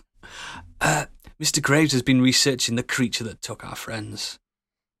 Mr. Graves has been researching the creature that took our friends.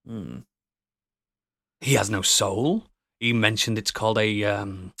 He has no soul. He mentioned it's called a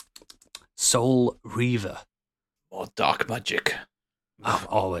soul reaver. Or dark magic. Oh,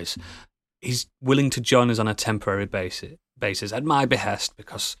 always. He's willing to join us on a temporary basis at my behest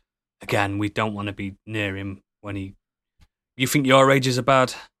because, again, we don't want to be near him when he... You think your rages are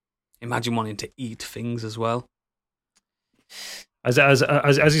bad? Imagine wanting to eat things as well. As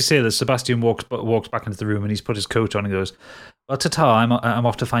you say this, Sebastian walks back into the room and he's put his coat on and goes, "Well, ta-ta, I'm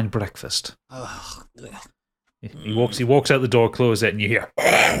off to find breakfast." He walks out the door, closes it, and you hear,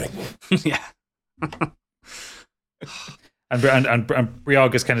 yeah. and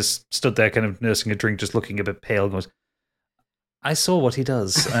Briaga's kind of stood there, kind of nursing a drink, just looking a bit pale, and goes, "I saw what he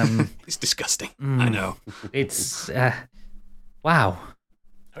does. It's disgusting. I know. It's wow.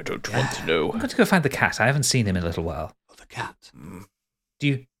 I don't want to know. I'm going to go find the cat. I haven't seen him in a little while." Oh, the cat.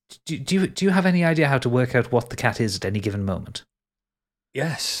 Do you have any idea how to work out what the cat is at any given moment?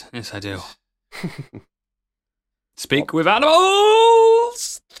 Yes, I do. Speak with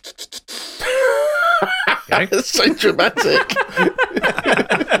animals. Okay. That's so dramatic.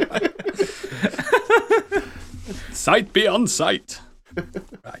 Sight beyond sight.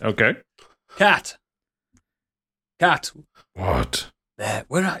 Right. Okay. Cat. What? There.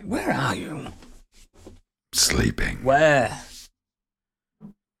 Where are you? Sleeping. Where?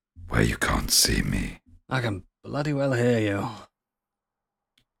 Where you can't see me. I can bloody well hear you.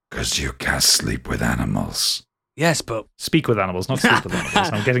 'Cause you can't sleep with animals. Yes, but... Speak with animals, not sleep with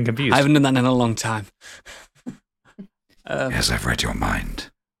animals. I'm getting confused. I haven't done that in a long time. Yes, I've read your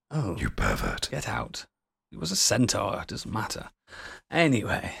mind. Oh. You pervert. Get out. It was a centaur. It doesn't matter.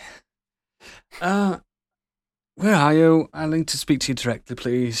 Anyway. Where are you? I need to speak to you directly,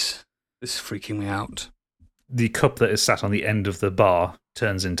 please. This is freaking me out. The cup that is sat on the end of the bar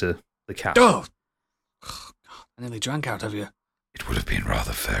turns into the cat. Oh! God, I nearly drank out of you. It would have been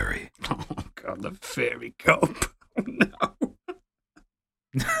rather fairy. Oh, God, the fairy cup. Oh, no.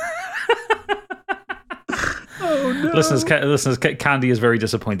 Oh, no. Listeners, Candy is very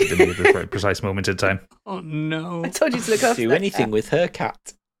disappointed in me at this very precise moment in time. Oh, no. I told you to look after Do anything cat. with her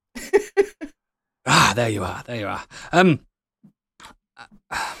cat. There you are.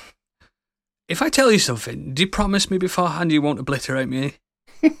 If I tell you something, do you promise me beforehand you won't obliterate me?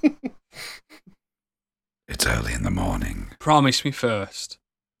 It's early in the morning. Promise me first.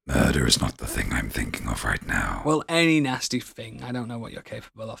 Murder is not the thing I'm thinking of right now. Well, any nasty thing. I don't know what you're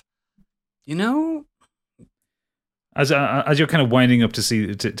capable of. You know? As you're kind of winding up to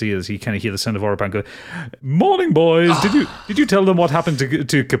see to this, you kind of hear the sound of Orapan go, "Morning, boys. Did you tell them what happened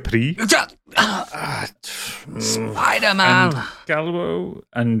to Capri?" Spider-Man. And Gallo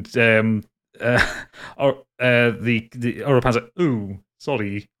and the Orapan's like, "Ooh,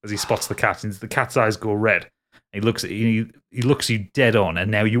 sorry," as he spots the cat, and the cat's eyes go red. And he looks you dead on, and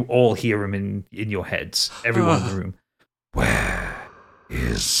now you all hear him in your heads, everyone in the room. Where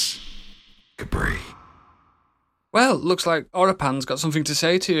is Capri? Well, looks like Orapan's got something to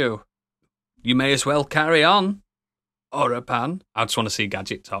say to you. You may as well carry on, Orapan. I just want to see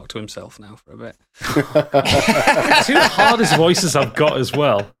Gadget talk to himself now for a bit. Two of the hardest voices I've got as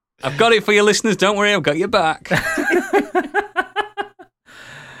well. I've got it for your listeners, don't worry, I've got your back.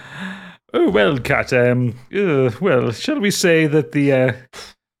 Oh, well, Cat, well, shall we say that the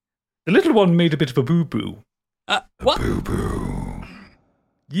little one made a bit of a boo-boo? What? Boo-boo.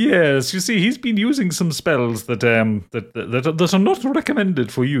 Yes, you see, he's been using some spells that are not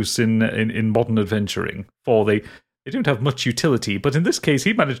recommended for use in modern adventuring, for they don't have much utility, but in this case,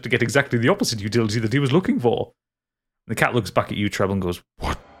 he managed to get exactly the opposite utility that he was looking for. The cat looks back at you, Treble, and goes,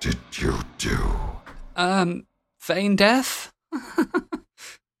 "What did you do?" Feign death?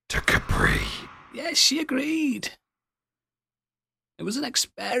 To Capri. Yes, she agreed. It was an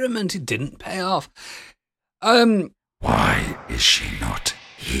experiment. It didn't pay off. Why is she not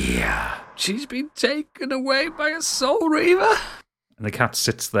here? She's been taken away by a soul reaver. And the cat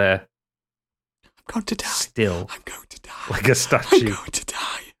sits there. I'm going to die. Still. I'm going to die. Like a statue. I'm going to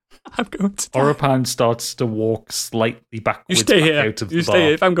die. I'm going to die. Orapan starts to walk slightly backwards. You stay here. Out of You the stay bar.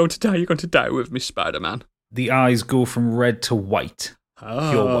 here. If I'm going to die, you're going to die with me, Spider-Man. The eyes go from red to white,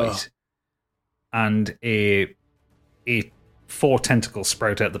 pure white, and a 4 tentacles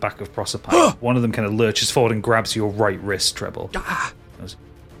sprout out the back of Proserpine. One of them kind of lurches forward and grabs your right wrist, Treble,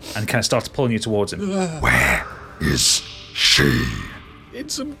 and kind of starts pulling you towards him. Where is she? In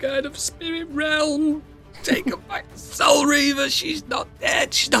some kind of spirit realm. Take her back, Soul Reaver. She's not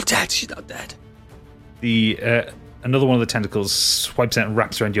dead. She's not dead. She's not dead. Another one of the tentacles swipes out and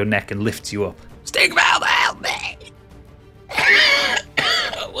wraps around your neck and lifts you up. Stigval, help me!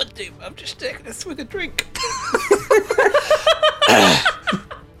 I'm just taking a swig of drink.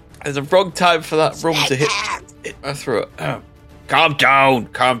 There's a wrong time for that rum to hit my throat. Calm down.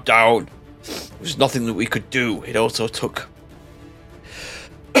 There's nothing that we could do. It also took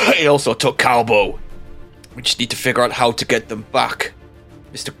Calbo. We just need to figure out how to get them back.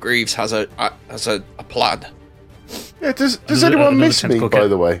 Mr. Greaves has a plan. Yeah, does anyone miss me, by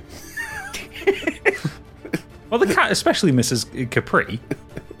the way? Well, the cat especially misses Capri.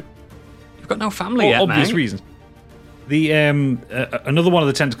 You've got no family yet, obvious mate. reasons. The another one of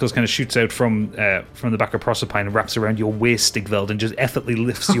the tentacles kind of shoots out from the back of Proserpine and wraps around your waist, Stigveld, and just effortlessly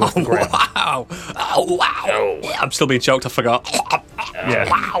lifts you off the ground. Wow! Oh, wow! I'm still being choked. I forgot. Yeah.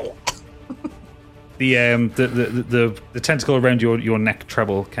 Wow! The tentacle around your neck,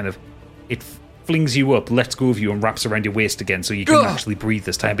 Treble, kind of it flings you up, lets go of you, and wraps around your waist again, so you can actually breathe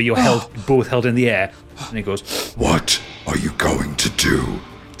this time. But you're both held in the air, and it goes. What are you going to do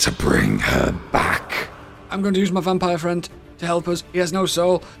to bring her back? I'm going to use my vampire friend to help us. He has no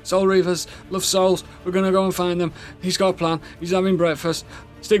soul. Soul Reavers love souls. We're going to go and find them. He's got a plan. He's having breakfast.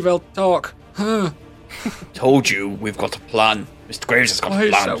 Stigveld, talk. Told you we've got a plan. Mr. Graves has got a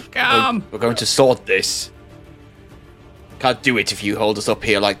plan. So calm. We're going to sort this. Can't do it if you hold us up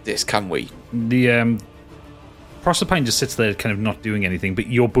here like this, can we? The Proserpine just sits there, kind of not doing anything, but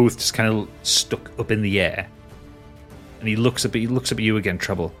you're both just kind of stuck up in the air. And he looks up at you again,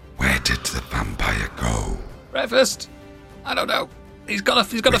 Treble. Where did the vampire go? Breakfast? I don't know. He's got a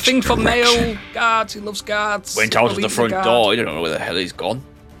thing for male guards. He loves guards. Went out of the front door. I don't know where the hell he's gone.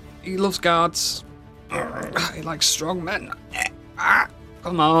 He loves guards. He likes strong men.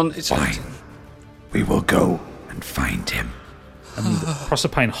 Come on, it's fine. We will go and find him. And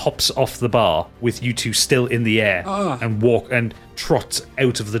Proserpine hops off the bar with you two still in the air and trots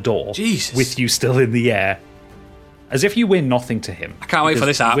out of the door with you still in the air, as if you weigh nothing to him. I can't wait for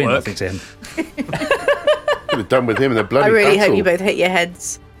this artwork. You weigh nothing to him. Could have done with him in a bloody I really battle. hope you both hit your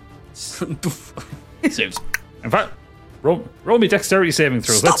heads. In fact, roll me dexterity saving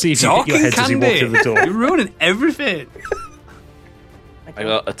throws. Let's see if you hit your heads as you walk through the door. You're ruining everything. I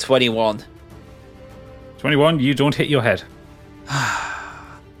got a 21. 21, you don't hit your head.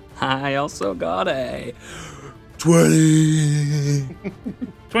 I also got a 20.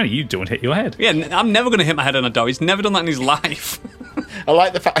 20, you don't hit your head. Yeah, I'm never going to hit my head on a door. He's never done that in his life. I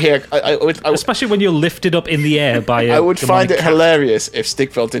like the fact here. I would, especially when you're lifted up in the air by a I would find it cat. hilarious if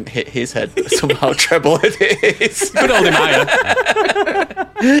Stigveld didn't hit his head, but somehow Treble hit his. Good old him higher.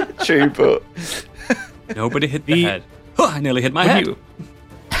 True, but nobody hit the head. Oh, I nearly hit my head.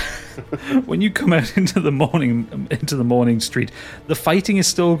 When you come out into the morning street, the fighting is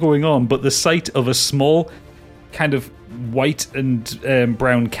still going on, but the sight of a small, kind of white and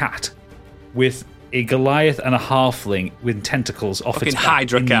brown cat with a Goliath and a halfling with tentacles off its back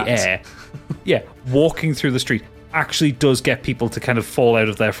Hydra in cat. the air, yeah, walking through the street, actually does get people to kind of fall out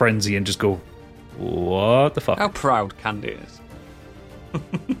of their frenzy and just go, "What the fuck?" How proud Candy is.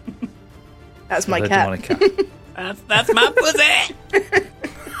 That's my They cat. don't want a cat. That's my pussy.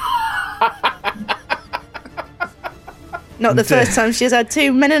 Not the first time she's had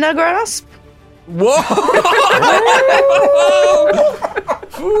two men in her grasp. Whoa!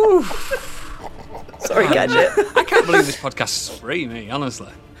 Sorry, Gadget. I can't believe this podcast is free, me,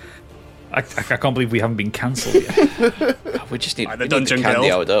 honestly. I can't believe we haven't been cancelled yet. We just need, the Dungeon Candy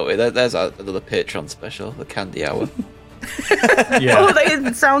Guild. Hour, don't we? There's another Patreon special, the Candy Hour. Yeah. Oh,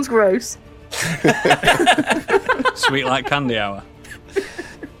 that sounds gross. Sweet like Candy Hour.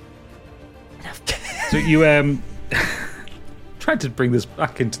 So you tried to bring this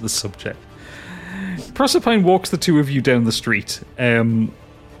back into the subject. Proserpine walks the two of you down the street, and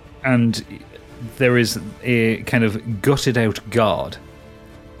there is a kind of gutted out guard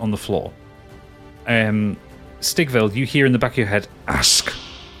on the floor. Stigveld, you hear in the back of your head, Ask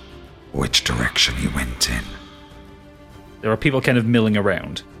which direction he went in. there are people kind of milling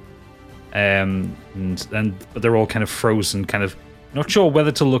around, but they're all kind of frozen, kind of not sure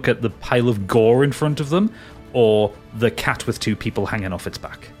whether to look at the pile of gore in front of them or the cat with two people hanging off its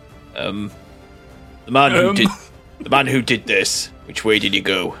back. The man who did this, which way did he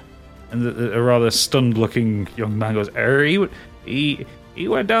go? And a rather stunned-looking young man goes, he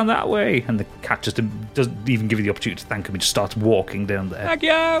went down that way. And the cat just doesn't even give you the opportunity to thank him. He just starts walking down there. Thank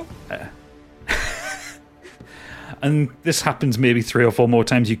you! And this happens maybe 3 or 4 more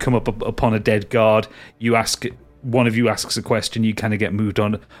times. You come up upon a dead guard. One of you asks a question. You kind of get moved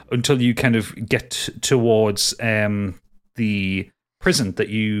on until you kind of get towards the prison that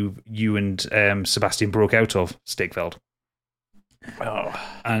you and Sebastian broke out of, Stegfeld. Oh.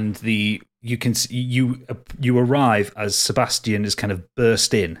 And you arrive as Sebastian is kind of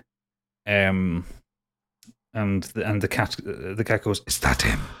burst in, and the cat goes, "Is that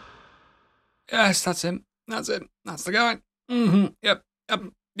him?" Yes, that's him. That's it. That's the guy. Mm-hmm. Yep.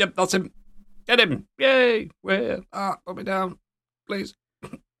 That's him. Get him! Yay! Where? Put me down, please.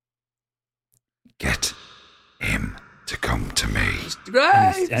 Get him to come to me. Mr.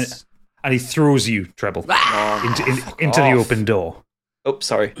 Graves! And he throws you, Treble, into the open door. Oh,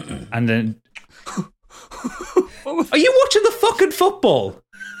 sorry. And then... Are you watching the fucking football?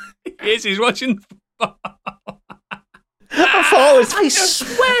 Yes, he's watching football. I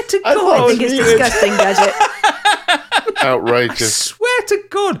swear to God. I think it's disgusting, Gadget. Outrageous. I swear to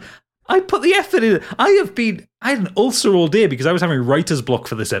God. I put the effort in. I had an ulcer all day because I was having writer's block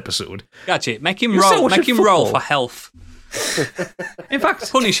for this episode. Gadget, make him roll. Make him roll for health. In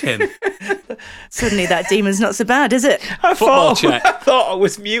fact, punish him. Suddenly that demon's not so bad, is it? I thought I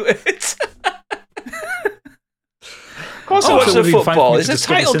was muted. Of course I watch the football. There's a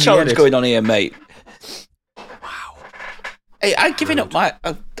title challenge going on here, mate. Wow. Hey, I'm giving up my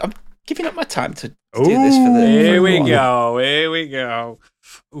time to do this for the... Here we go.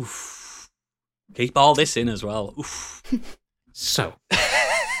 Oof. Keep all this in as well. Oof. So,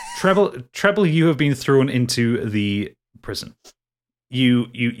 Treble, you have been thrown into the prison.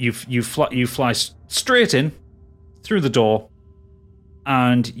 You fly straight in through the door,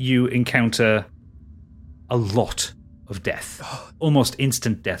 and you encounter a lot of death, almost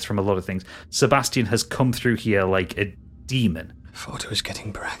instant death from a lot of things. Sebastian has come through here like a demon. I thought he was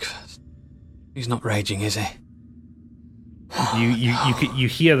getting breakfast. He's not raging, is he? You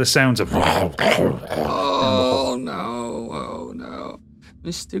hear the sounds of... Oh no,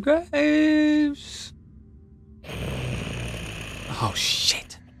 Mr. Graves. Oh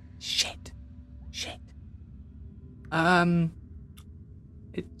shit.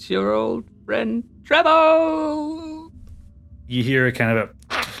 It's your old friend Treble. You hear a kind of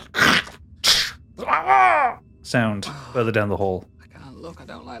a sound further down the hall. I can't look. I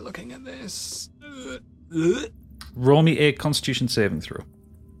don't like looking at this. Roll me a Constitution saving throw.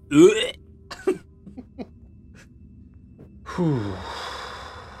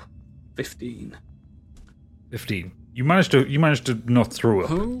 15. You managed to not throw up,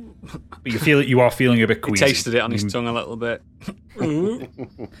 but you are feeling a bit queasy. He tasted it on his tongue a little bit.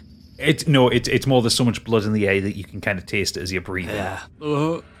 It's more there's so much blood in the air that you can kind of taste it as you're breathing. Yeah.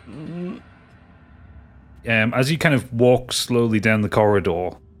 As you kind of walk slowly down the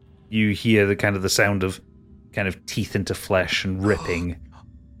corridor, you hear the sound of kind of teeth into flesh and ripping.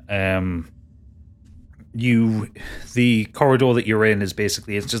 The corridor that you're in is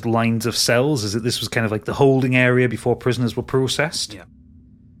basically, it's just lines of cells. This was kind of like the holding area before prisoners were processed. Yeah.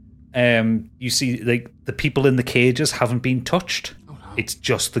 You see, like, the people in the cages haven't been touched. Oh, no. It's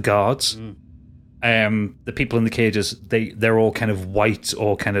just the guards. The people in the cages, they're all kind of white,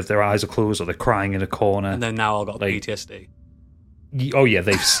 or kind of their eyes are closed, or they're crying in a corner. And they're now all got PTSD. Oh yeah,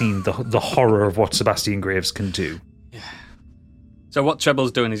 they've seen the horror of what Sebastian Graves can do. Yeah. So what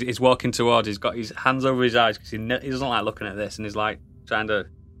Treble's doing is he's walking towards. He's got his hands over his eyes because he doesn't like looking at this, and he's like trying to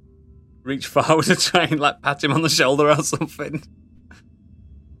reach forward to try and like pat him on the shoulder or something.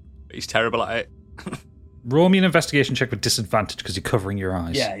 But he's terrible at it. Roll me an investigation check with disadvantage because you're covering your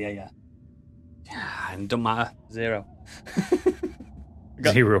eyes. Yeah. And don't matter. 0.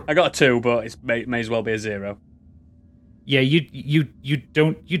 0. I got a 2, but it may as well be a 0. Yeah, you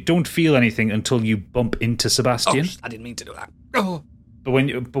don't feel anything until you bump into Sebastian. Oh, I didn't mean to do that. Oh. But when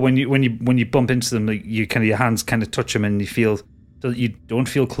you bump into them, like, your hands kind of touch them, and you feel that you don't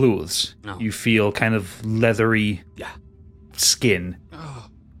feel clothes. No. You feel kind of leathery skin. Oh.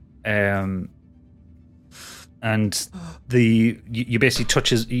 And you basically touch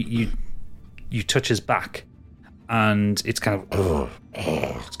his you touch his back, and it's kind of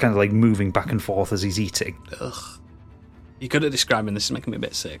like moving back and forth as he's eating. Ugh. You're good at describing this. It's making me a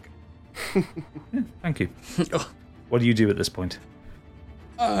bit sick. Yeah, thank you. What do you do at this point?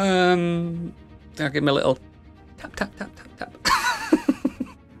 I'll give him a little tap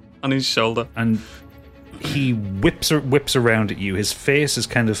on his shoulder, and he whips around at you. His face is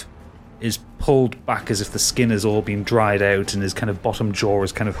kind of is pulled back as if the skin has all been dried out, and his kind of bottom jaw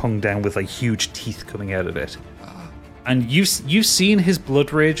is kind of hung down with like huge teeth coming out of it. And you've seen his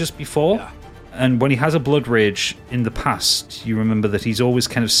blood rages before, and when he has a blood rage in the past, you remember that he's always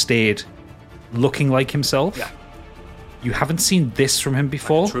kind of stayed looking like himself. Yeah. You haven't seen this from him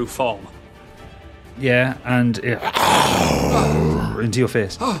before. Like true form. Yeah, and into your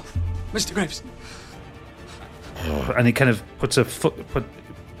face. Oh, Mr. Graves. And he kind of puts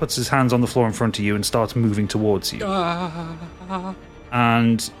his hands on the floor in front of you and starts moving towards you.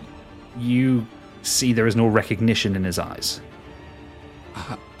 And you see there is no recognition in his eyes.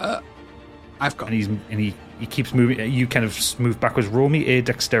 I've got. And he keeps moving. You kind of move backwards. Roll me a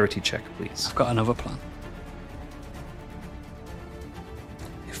dexterity check, please. I've got another plan.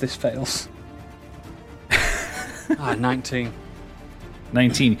 If this fails. 19.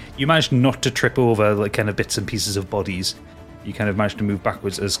 19. You managed not to trip over like kind of bits and pieces of bodies. You kind of managed to move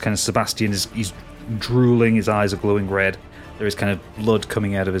backwards as kind of Sebastian he's drooling. His eyes are glowing red. There is kind of blood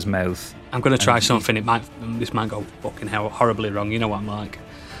coming out of his mouth. I'm going to try something. This might go fucking horribly wrong. You know what I'm like.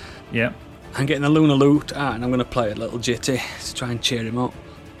 Yeah. I'm getting the Luna Loot out, and I'm going to play a little jitty to try and cheer him up.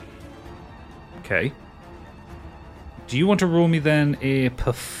 Okay. Do you want to roll me then a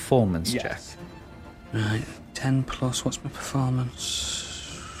performance check? Right. 10 plus. What's my performance?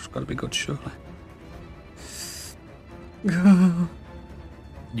 It's got to be good, surely.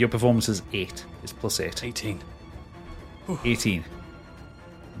 Your performance is 8. It's plus 8. 18. 18.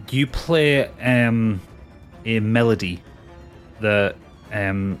 You play a melody that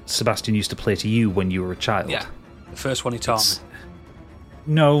Sebastian used to play to you when you were a child. Yeah, the first one he taught me.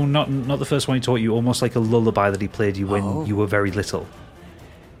 No, not the first one he taught you. Almost like a lullaby that he played you when you were very little.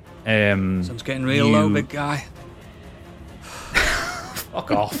 Some's getting real low, big guy.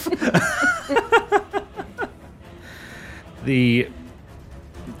 Fuck off.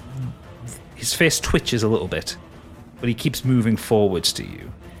 His face twitches a little bit, but he keeps moving forwards to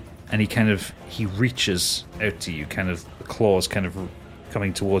you, and he reaches out to you, kind of the claws kind of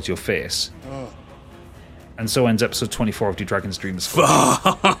coming towards your face. And so ends episode 24 of Do Dragons Dream of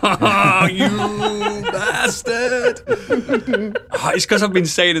Squad. You bastard! It's because I've been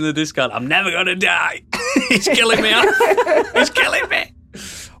saying in the Discord, I'm never going to die. He's killing me. He's killing me.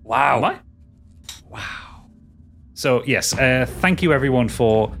 Wow. Am I? Wow. So, yes, thank you everyone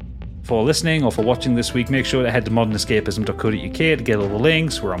for listening or for watching this week. Make sure to head to modernescapism.co.uk to get all the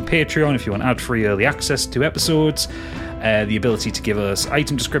links. We're on Patreon if you want ad-free early access to episodes. The ability to give us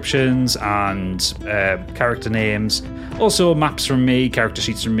item descriptions and character names. Also maps from me, character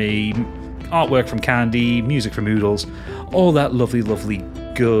sheets from me, artwork from Candy, music from Oodles. All that lovely, lovely,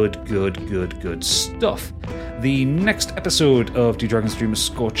 good stuff. The next episode of Do Dragons Dream of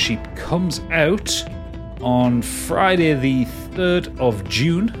Scorched Sheep comes out on Friday the 3rd of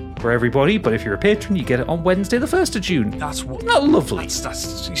June for everybody, but if you're a patron, you get it on Wednesday the 1st of June. That's what. Not lovely.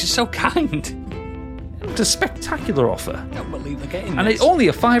 That's you're so kind. It's a spectacular offer. I can't believe they're getting and this. It's only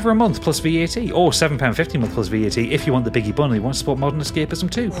a £5 a month plus VAT, or £7.50 a month plus VAT if you want the biggie bundle. You want to support Modern Escapism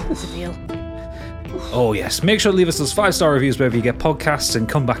too. That's a deal. Oh yes, make sure to leave us those 5-star reviews wherever you get podcasts, and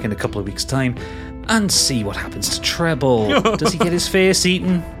come back in a couple of weeks' time and see what happens to Treble. Does he get his face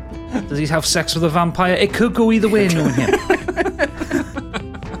eaten? Does he have sex with a vampire? It could go either way, knowing him.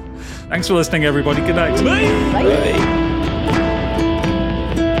 Thanks for listening, everybody. Good night. Bye. Bye.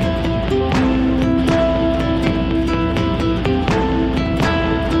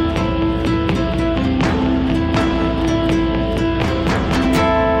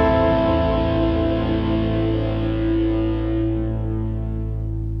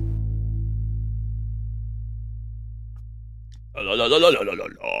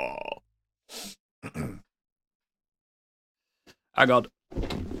 I got.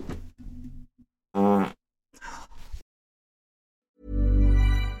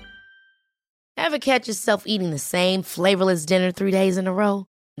 Ever catch yourself eating the same flavorless dinner 3 days in a row?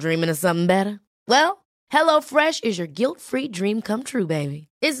 Dreaming of something better? Well, HelloFresh is your guilt-free dream come true, baby.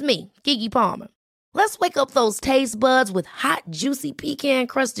 It's me, Keke Palmer. Let's wake up those taste buds with hot, juicy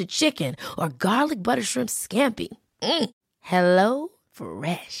pecan-crusted chicken or garlic butter shrimp scampi. Hello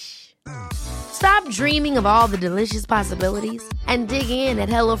Fresh. Stop dreaming of all the delicious possibilities and dig in at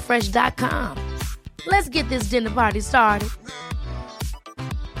HelloFresh.com. Let's get this dinner party started.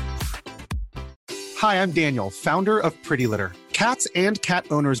 Hi, I'm Daniel, founder of Pretty Litter. Cats and cat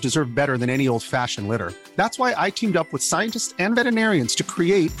owners deserve better than any old-fashioned litter. That's why I teamed up with scientists and veterinarians to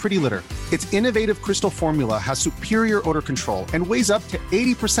create Pretty Litter. Its innovative crystal formula has superior odor control and weighs up to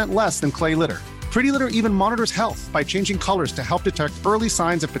 80% less than clay litter. Pretty Litter even monitors health by changing colors to help detect early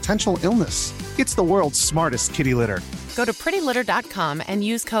signs of potential illness. It's the world's smartest kitty litter. Go to prettylitter.com and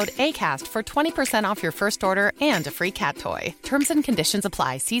use code ACAST for 20% off your first order and a free cat toy. Terms and conditions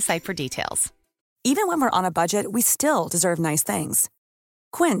apply. See site for details. Even when we're on a budget, we still deserve nice things.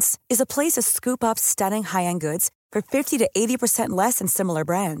 Quince is a place to scoop up stunning high-end goods for 50 to 80% less than similar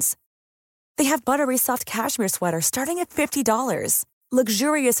brands. They have buttery soft cashmere sweaters starting at $50,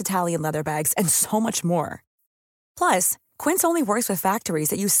 luxurious Italian leather bags, and so much more. Plus, Quince only works with factories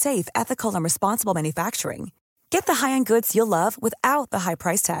that use safe, ethical, and responsible manufacturing. Get the high-end goods you'll love without the high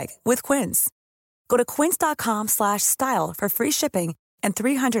price tag with Quince. Go to quince.com/style for free shipping and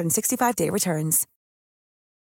 365-day returns.